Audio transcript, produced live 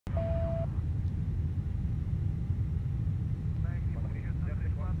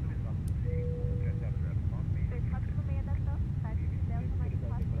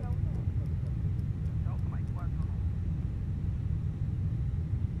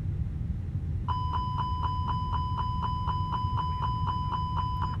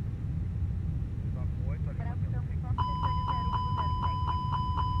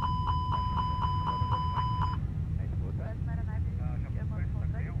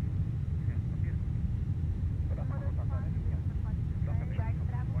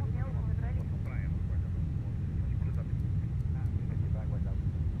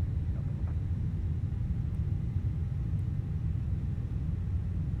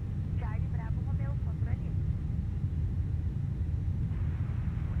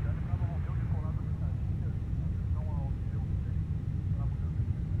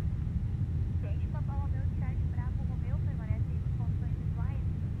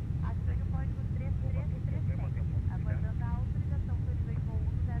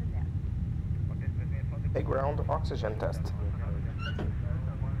A ground oxygen test.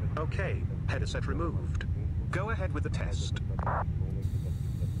 Okay, headset removed. Go ahead with the test.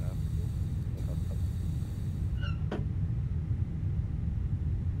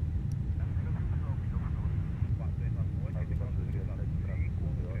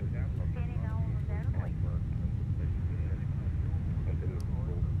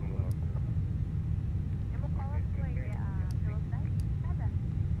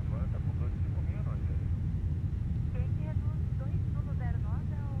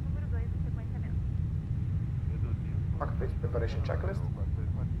 Cockpit preparation checklist.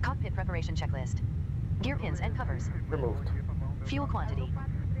 Cockpit preparation checklist. Gear pins and covers. Removed. Fuel quantity.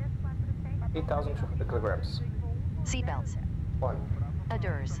 8,200 kilograms. Seatbelts. 1.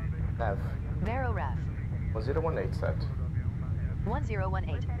 Adders. Nav. Vero ref. 1018 set.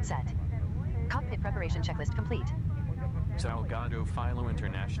 1018 set. Cockpit preparation checklist complete. Salgado Philo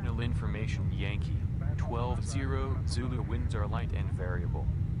International Information Yankee. 12-0 Zulu, winds are light and variable.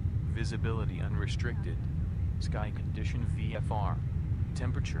 Visibility unrestricted. Sky condition VFR.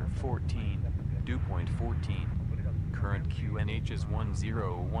 Temperature 14. Dew point 14. Current QNH is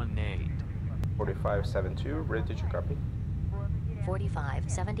 1018. 4572, ready to copy.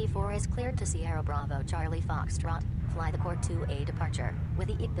 4574 is cleared to Sierra Bravo Charlie Foxtrot. Fly the Core 2A departure with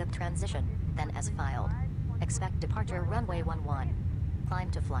the EPIP transition, then as filed. Expect departure runway 11.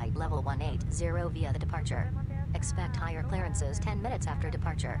 Climb to flight level 180 via the departure. Expect higher clearances 10 minutes after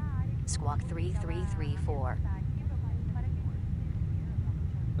departure. Squawk 3334.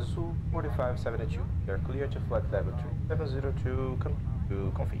 Zoo 4572, they are clear to flight level 3702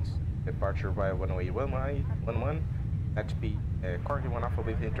 to confis. Departure via 10811 at P, corridor 1 alpha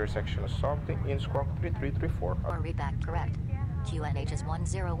with intersection assaulting in squawk 3334. Or read back correct. QNH is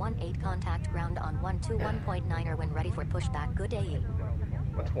 1018, contact ground on 121.9er when ready for pushback. Good day.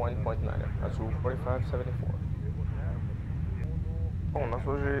 121.9, Azul 4574. Bom, nós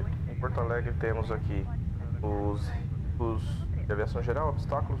hoje em Porto Alegre temos aqui os de aviação geral,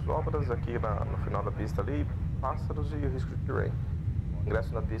 obstáculos, obras aqui no final da pista ali, pássaros e o risco de terrain.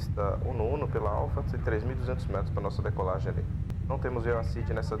 Ingresso na pista Uno pela Alfa, tem 3.200 metros para nossa decolagem ali. Não temos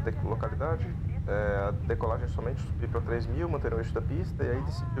VATSIM nessa localidade, a decolagem é somente subir para 3.000, manter o eixo da pista e aí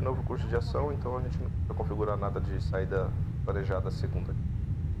decidir o novo curso de ação, então a gente não precisa configurar nada de saída planejada segunda.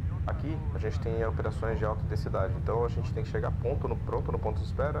 Aqui a gente tem operações de alta intensidade, então a gente tem que chegar pronto no ponto de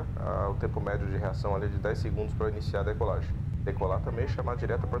espera, o tempo médio de reação ali é de 10 segundos para iniciar a decolagem. Decolar também, chamar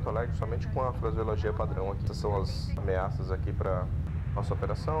direto a Porto Alegre somente com a fraseologia padrão aqui. Essas são as ameaças aqui para nossa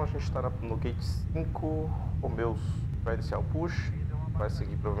operação. A gente está no gate 5, Romeus vai iniciar o push, vai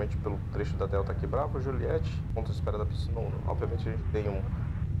seguir provavelmente pelo trecho da Delta aqui, Bravo, Juliette, ponto de espera da pista 1. Obviamente a gente tem um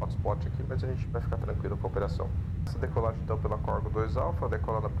hotspot aqui, mas a gente vai ficar tranquilo com a operação. Essa decolagem então pela Corgo 2 Alpha,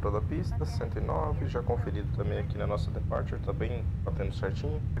 decola na proa da pista, 109, já conferido também aqui na nossa departure, tá bem batendo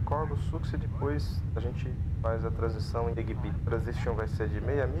certinho. Corgo, Sux e depois a gente faz a transição em Igby. A transition vai ser de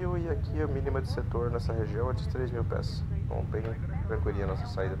 6.000 e aqui a mínima de setor nessa região é de 3.000 pés. Então bem tranquilinha a nossa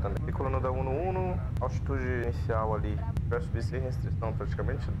saída também. Decolando da 1-1, altitude inicial ali, vai subir sem restrição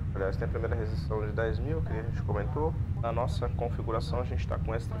praticamente. Aliás, tem a primeira restrição de 10.000, que a gente comentou. Na nossa configuração a gente está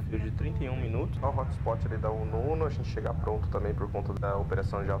com extra fio de 31 minutos. No hotspot ali da 1-1, a gente chegar pronto também por conta da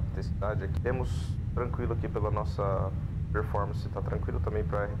operação de alta intensidade aqui. Temos tranquilo aqui pela nossa performance, está tranquilo também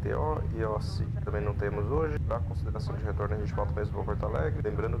para RTO e OC também não temos hoje. Para consideração de retorno a gente volta mesmo para Porto Alegre,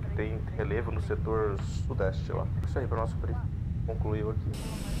 lembrando que tem relevo no setor sudeste lá. Isso aí para o nosso briefing. Concluiu aqui.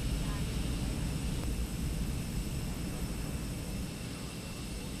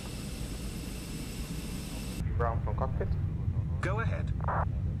 Ground from cockpit. Go ahead.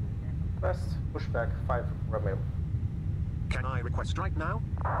 Request pushback 5 Romeo. Can I request right now?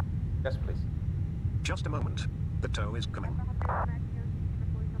 Yes, please. Just a moment. The tow is coming.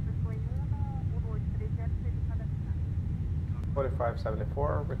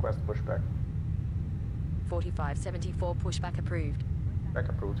 4574, request pushback. 4574, pushback approved. Back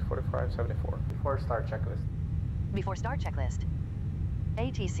approved, 4574. Before start checklist. Before start checklist.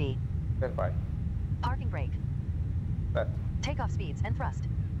 ATC. Stand by. Parking brake. Set. Takeoff speeds and thrust.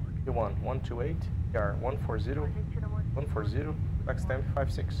 Q1 128, PR 140, flex temp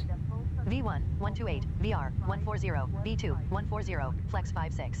 56. V1 128, VR 140, V2 140, flex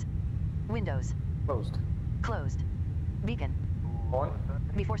 56. Windows. Closed. Closed. Beacon. On.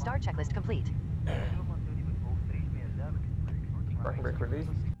 Before start checklist complete. Parking brake released.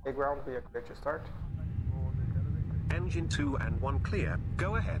 A ground via clear to start. Engine 2 and 1 clear.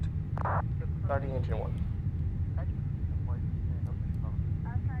 Go ahead. Starting engine 1.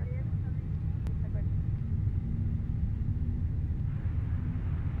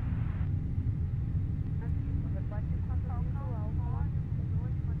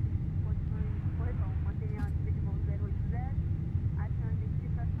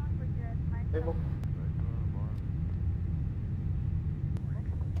 Stable.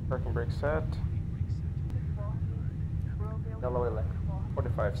 Parking brake set. Yellow electric.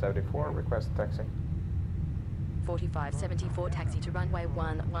 4574, request taxi. 4574 taxi to runway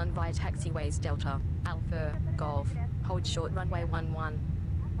 11 via taxiways Delta, Alpha, Golf. Hold short runway 11.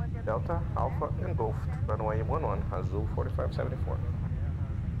 Delta, Alpha, and Golf. Runway 11, Azul 4574.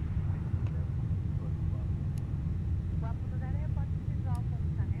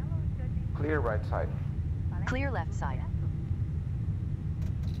 Clear right side. Clear left side.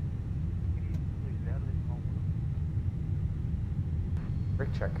 Brake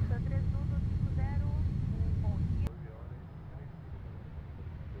check.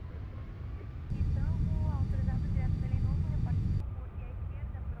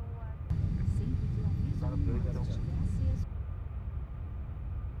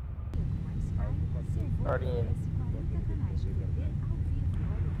 Starting in.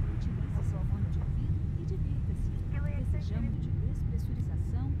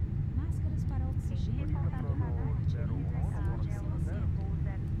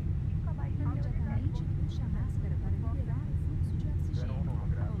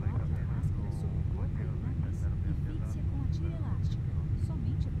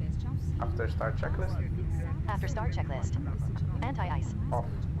 After start checklist. After start checklist. Anti-ice. Off.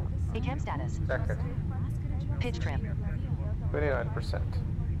 ACAM status. Check it. Pitch trim. 29%.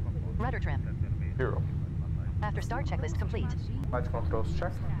 Rudder trim. 0. After start checklist complete. Flight controls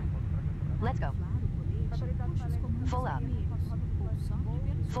check. Let's go. Full up.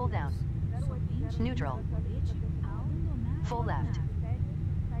 Full down. Neutral. Full left.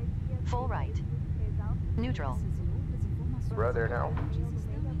 Full right. Neutral. Rudder now.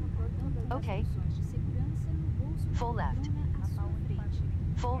 Okay. Full left.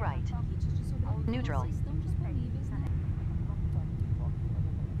 Full right. Neutral.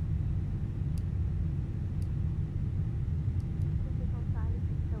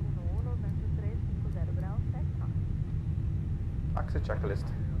 Taxi checklist.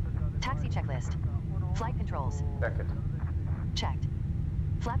 Taxi checklist. Flight controls. Check it. Checked.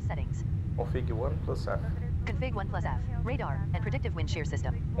 Flap settings. Config 1 plus F. Config 1 plus F. Radar and predictive wind shear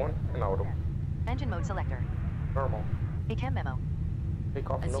system. On and auto. Engine mode selector. Normal. ACAM memo. Take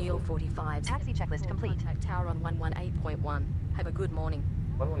off no Azul fuel. 45. Taxi checklist complete. Contact tower on 118.1. Have a good morning.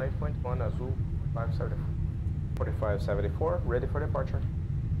 118.1 Azul 4574. Ready for departure.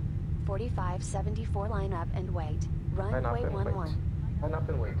 4574 line up and wait. Line up Runway and wait. 11. Line up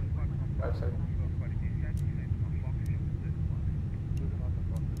and wait. 57.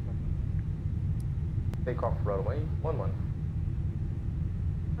 Take off runway 11.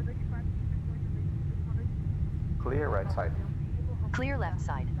 Clear right side. Clear left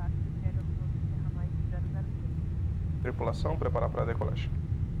side. Tripulação preparar para a decolagem.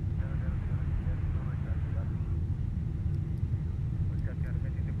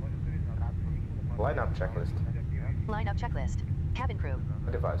 Lineup checklist. Lineup checklist. Cabin crew.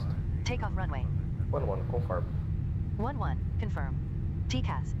 Advised. Takeoff runway. 11 confirm. 11. Confirm.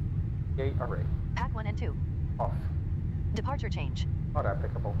 TCAS. Gate array. Pack 1 and 2. Off. Departure change. Not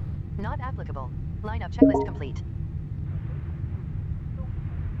applicable. Not applicable. Lineup checklist complete.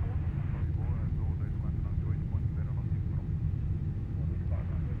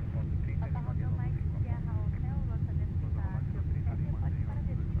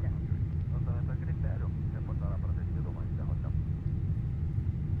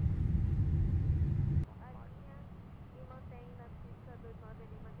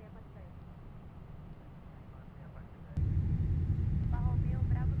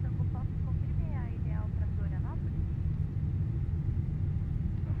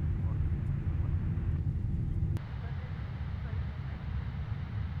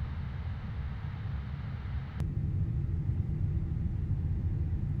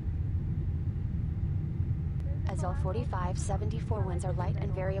 Azul 4574 winds are light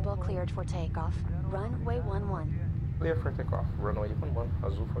and variable, cleared for takeoff. Runway 11. Clear for takeoff. Runway 11.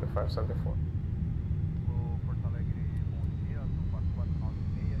 Azul 4574.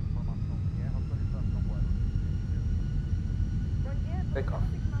 Takeoff.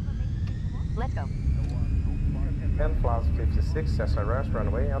 Let's go. 10 FLABS 56 SRS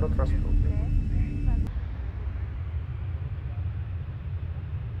runway out of thrust group.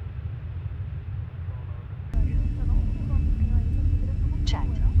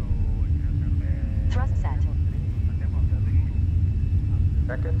 Checked. Thrust set.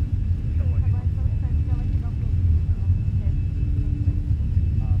 Check it.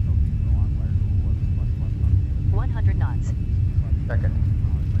 knots. Check it.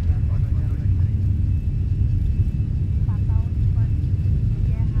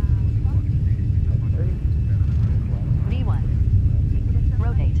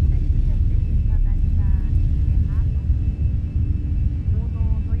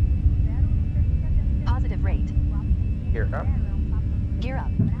 Gear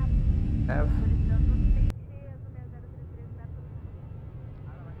up. F.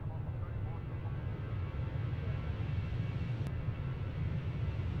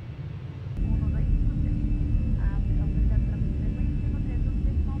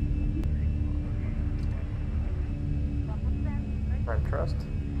 Prime thrust.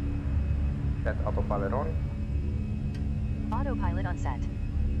 Set autopilot on. Autopilot on set.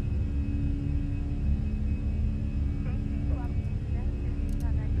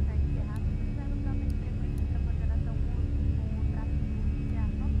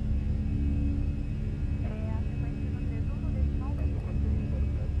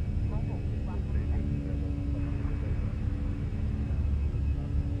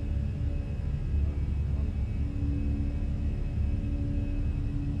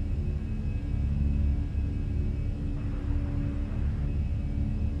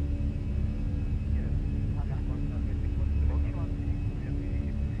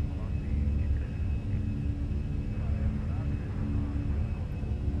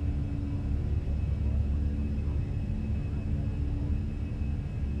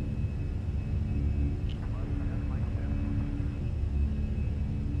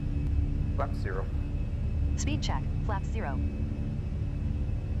 Flap 0. Speed check. Flap 0.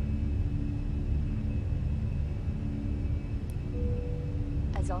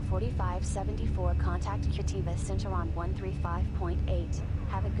 Azul 4574, contact Curitiba Center on 135.8.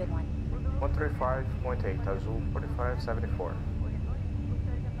 Have a good one. 135.8, Azul 4574.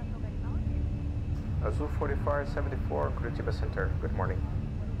 Azul 4574, Curitiba Center. Good morning.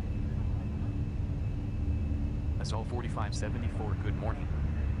 Azul 4574, good morning.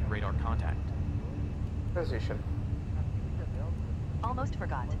 Radar contact. Transition. Almost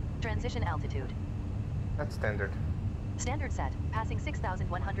forgot. Transition altitude. That's standard. Standard set. Passing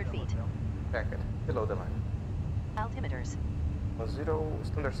 6,100 feet. Check it. Below the line. Altimeters. 0,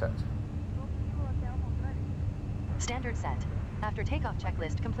 standard set. Standard set. After takeoff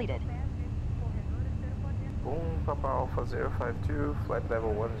checklist completed. Papa Alpha 052, flight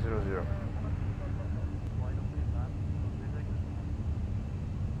level 100.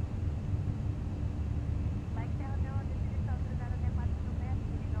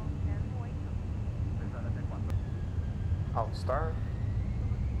 Outstar.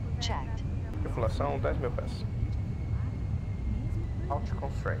 Checked. Tripulação 10.000 pés. Alt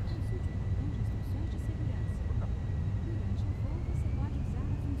constraint.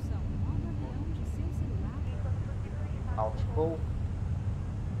 Alt pull.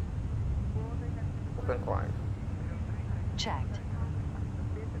 Open climb. Checked.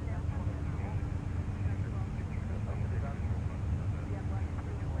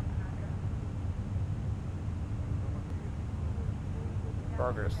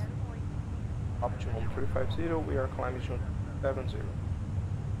 Progress. Optimum 350, we are climbing to 70.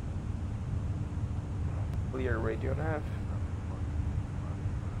 Clear radio nav.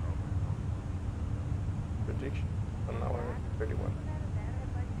 Prediction, 1 hour 31.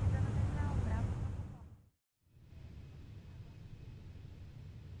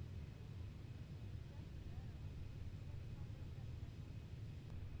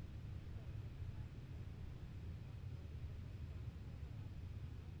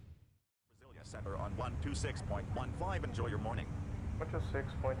 Center on 126.15. Enjoy your morning.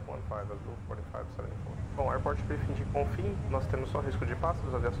 126.15, Azul 4574. Bom, airport briefing de Confim, nós temos só risco de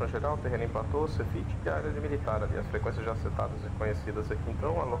pássaros, aviação geral, terreno em platô, Cefit e área de militar ali. As frequências já setadas e conhecidas aqui,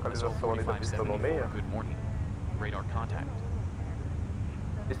 então a localização ali da pista no meia. Good morning. Radar contact.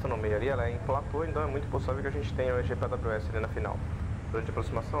 A pista no meio ali, ela é em platô, então é muito possível que a gente tenha o EGPWS ali na final. Durante a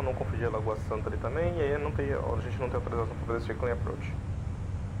aproximação, não confundir a Lagoa Santa ali também, e aí a gente não tem autorização para fazer circle approach.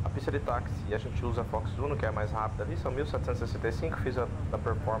 A pista de táxi, a gente usa a Fox Uno, que é a mais rápida ali, são 1765, fiz a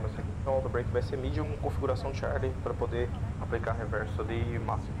brake aqui, então o auto brake vai ser medium, configuração Charlie, para poder aplicar reverso ali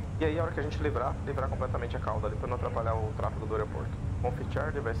máximo. E aí a hora que a gente livrar completamente a cauda ali, para não atrapalhar o tráfego do aeroporto. Conf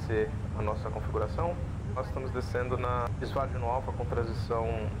Charlie vai ser a nossa configuração, nós estamos descendo na SVAD no Alpha com transição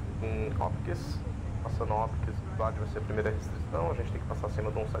em OPX, passando OPX, SVAD vai ser a primeira restrição, a gente tem que passar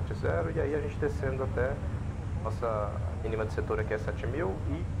acima de 170, e aí a gente descendo até nossa mínima de setor aqui é 7.000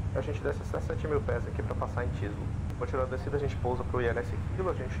 e a gente desce até 7.000 pés aqui para passar em Tislo. Continuando a descida, a gente pousa para o ILS Kilo,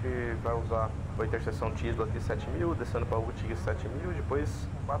 a gente vai usar a interseção Tislo aqui 7.000, descendo para o UTIG 7.000, depois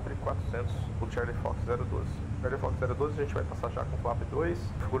 4.400 o Charlie Fox 012. Charlie Fox 012 a gente vai passar já com Flap 2,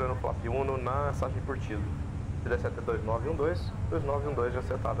 configurando o Flap 1 na passagem por Tislo. Se desce até 2912, 2912 já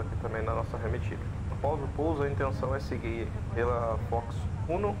setado aqui também na nossa remetida. Após o pouso, a intenção é seguir pela Fox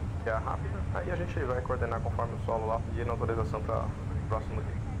 1, que é a rápida, aí a gente vai coordenar conforme o solo lá, pedindo autorização para o próximo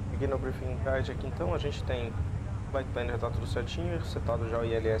dia. Aqui no Briefing Guide aqui então, a gente tem Flight plan já está tudo certinho, setado já o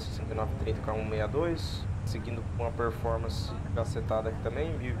ILS 6930K162, seguindo com a performance já setada aqui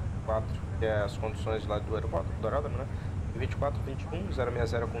também, 1004, que é as condições lá do aeródromo, né? 24, 21,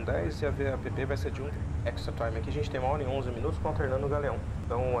 060 com 10 e a VAPP vai ser de 1 extra time. Aqui a gente tem 1 hora e 11 minutos alternando o galeão.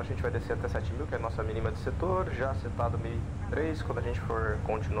 Então a gente vai descer até 7.000, que é a nossa mínima de setor, já setado 1.003 quando a gente for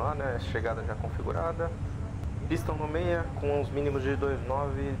continuar, né? Chegada já configurada. Pistão no meia com os mínimos de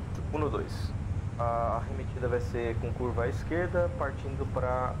 2.9, 1.2. A arremetida vai ser com curva à esquerda, partindo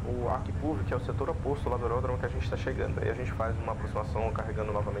para o AcPuv, que é o setor oposto lá do aeródromo que a gente está chegando. Aí a gente faz uma aproximação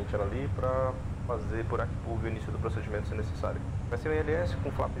carregando novamente ela ali para fazer por AcPuv o início do procedimento se necessário. Vai ser um ILS com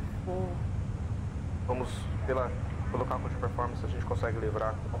flap full. Vamos, pelo cálculo de performance, a gente consegue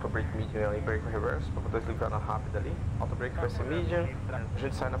livrar auto brake medium e brake reverse para poder livrar na rápida ali. Auto brake vai ser medium, a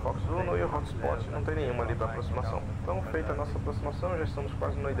gente sai na Fox 1 e o hotspot, não tem nenhuma ali para aproximação. Então, feita a nossa aproximação, já estamos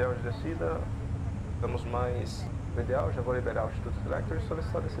quase no ideal de descida. Estamos mais no ideal, já vou liberar o Altitude Selector e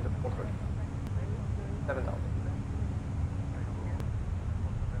solicitar a descida para o controle. 7 down.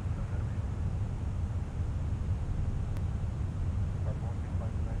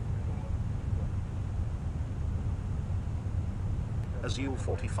 Azul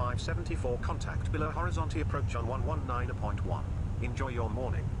 4574 contact below horizontal approach on 119.1. Enjoy your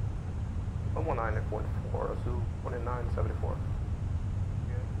morning. 119.4, Azul 4974.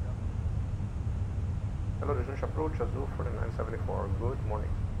 Hello, Horizontal approach, Azul 4974, good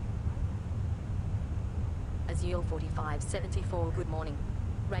morning. Azul 4574, good morning.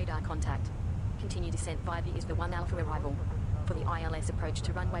 Radar contact. Continue descent via the ISVA 1 Alpha arrival. For the ILS approach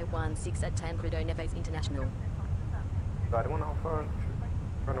to runway 16 at Tancredo Neves International. Got 1 Alpha,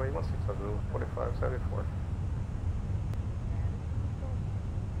 runway 16, Azul 4574.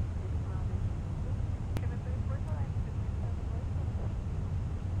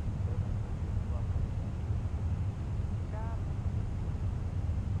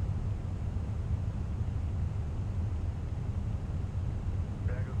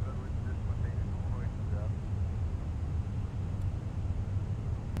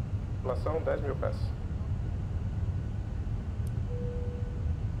 População 10.000 pés.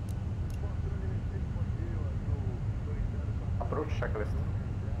 Approach checklist.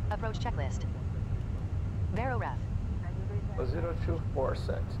 Approach checklist. Vero ref. 1024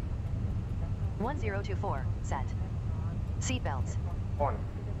 set. 1024 set. Seatbelts. On.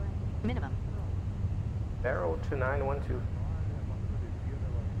 Minimum. Vero 2912.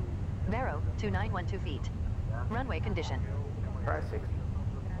 Vero 2912 feet. Runway condition. Try 60.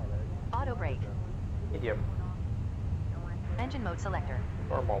 Auto brake. Medium. Engine mode selector.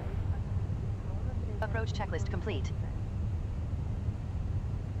 Normal. Approach checklist complete.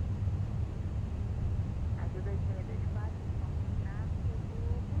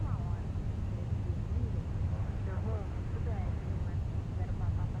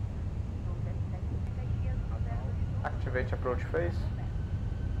 Activate approach phase.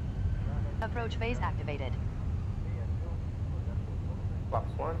 Approach phase activated.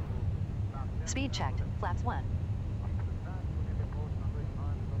 Flaps 1. Speed checked. Flaps 1.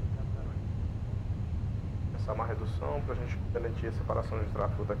 Essa é uma redução para a gente garantir a separação de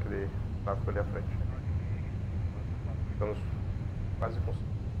tráfego daquele tráfego ali à frente. Estamos quase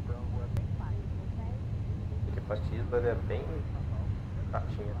conseguindo. A equipativa é bem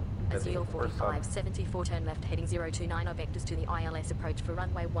chatinha. Azul 4574 turn left heading 029 of vectors to the ILS approach for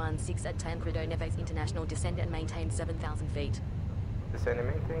runway 16 at Tancredo Neves International. Descend and maintain 7,000 feet. Descend and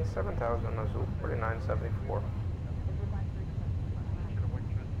maintain 7,000 Azul 4974.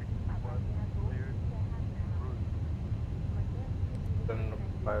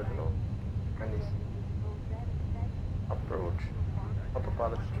 Fire de novo. Approach.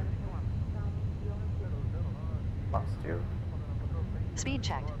 Autopilot. Flaps 2. Speed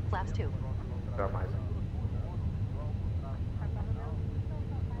checked. Flaps 2. Já mais.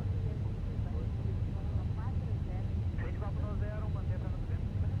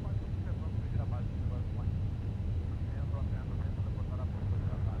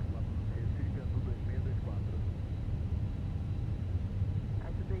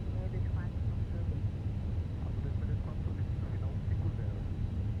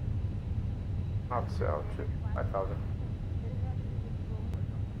 Out to 5,000.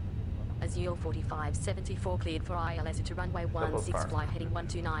 Azul 4574 cleared for ILS to runway 16 fly heading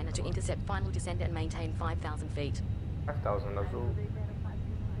 129 to intercept final descent and maintain 5,000 feet. 5,000 Azul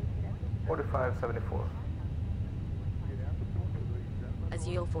 4574.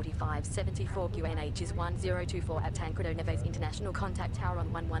 Azul 4574 QNH is 1024 at Tancredo Neves International. Contact tower on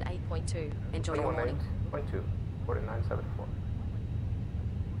 118.2. Enjoy your morning. 118.2. 4974.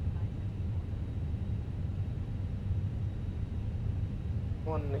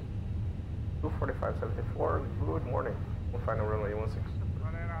 24574, good morning. We'll final runway 16.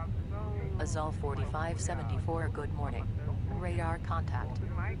 Azul 4574, good morning. Radar contact.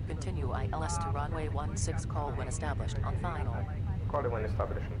 Continue ILS to runway 16, call when established on final. Call when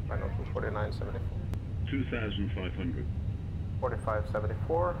established on final 24974. 2500.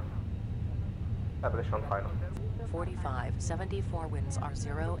 4574, established on final. 4574 winds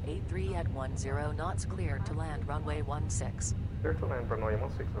R0, 83 at 10 knots, cleared to land runway 16. Clear to land runway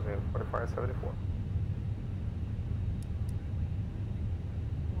 16, 4574.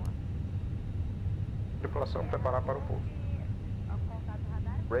 Tripulação preparar para o pouso.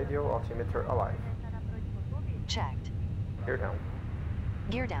 Radio altimeter alive. Checked. Gear down.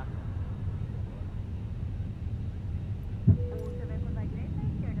 Gear down.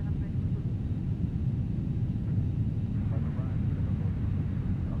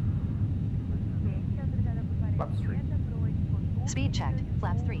 Flaps 3. Speed checked.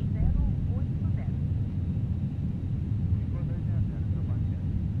 Flaps 3.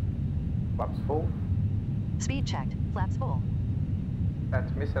 Flaps full. Speed checked. Flaps full.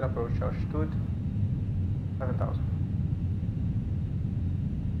 At missed approach altitude 7,000.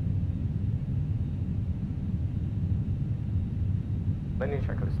 Landing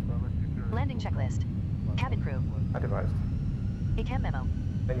checklist. Landing checklist. Cabin crew. Advised. A cam memo.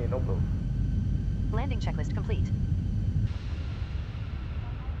 Landing no blow. Landing checklist complete.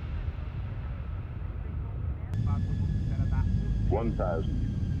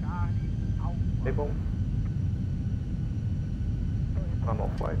 Table. Normal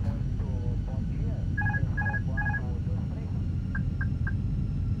flight.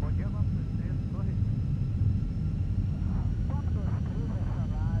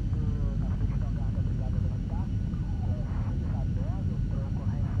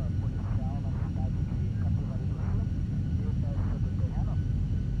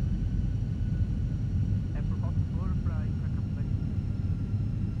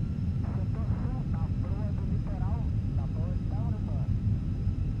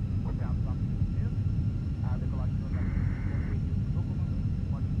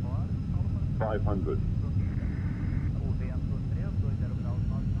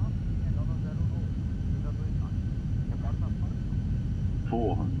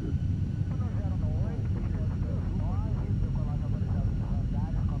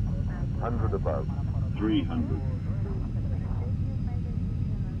 Above. 300.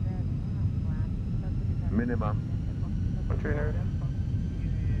 Minimum. Container.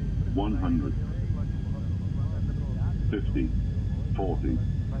 100. 50. 40.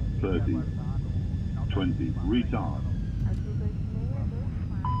 30. 20. Retard.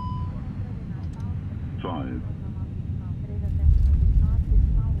 5.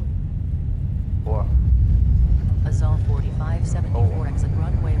 Boa. Azul 4574, exit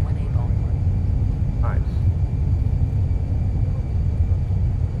runway when able. Nice.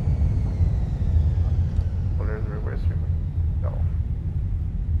 Well, there's the reverse stream. No.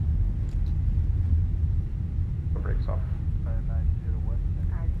 The brakes off.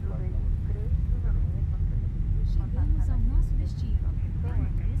 Chegamos ao nosso destino.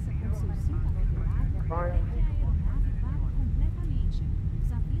 Permaneça com seu cinto apertado até que a aeronave pare completamente.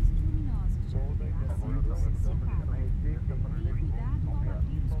 Os avisos luminosos de liberação se separam. Tenha cuidado ao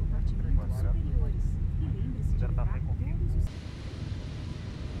abrir os compartimentos superiores e lembre-se de ligar todos os...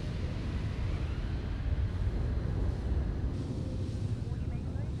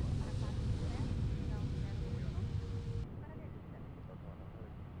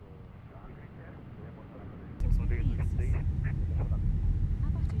 A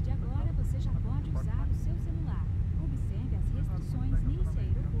partir de agora, você já pode usar o seu celular. Observe as restrições nesse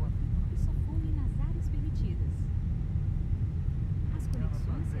aeroporto e só fone nas áreas permitidas. As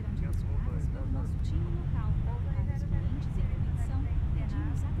conexões serão direcionadas pelo nosso time local. Para os clientes em conexão,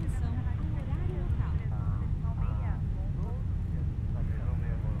 pedimos atenção ao horário local.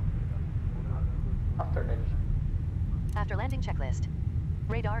 After landing checklist.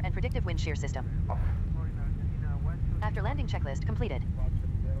 Radar and predictive wind shear system. Off. After landing checklist completed.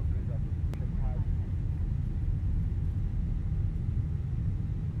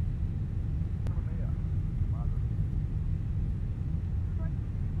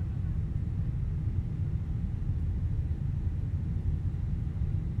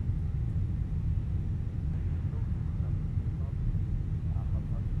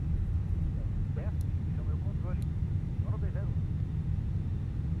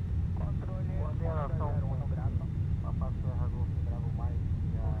 Coordenação, muito grato. A passou, Rago, gravo mais.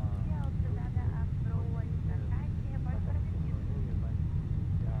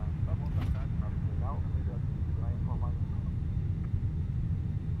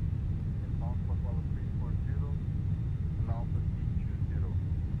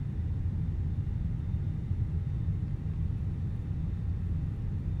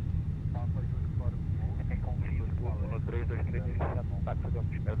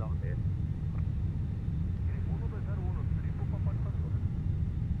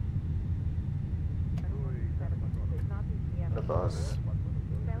 bus.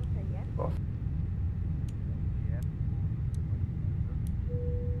 Off.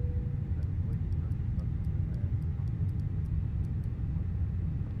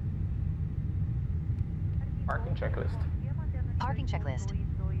 Parking checklist. Parking checklist.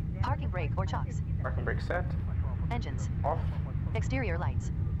 Parking brake or chocks. Parking brake set. Engines. Off. Exterior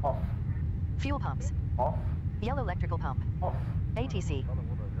lights. Off. Fuel pumps. Off. Yellow electrical pump. Off. ATC.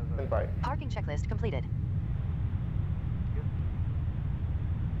 Standby. Parking checklist completed.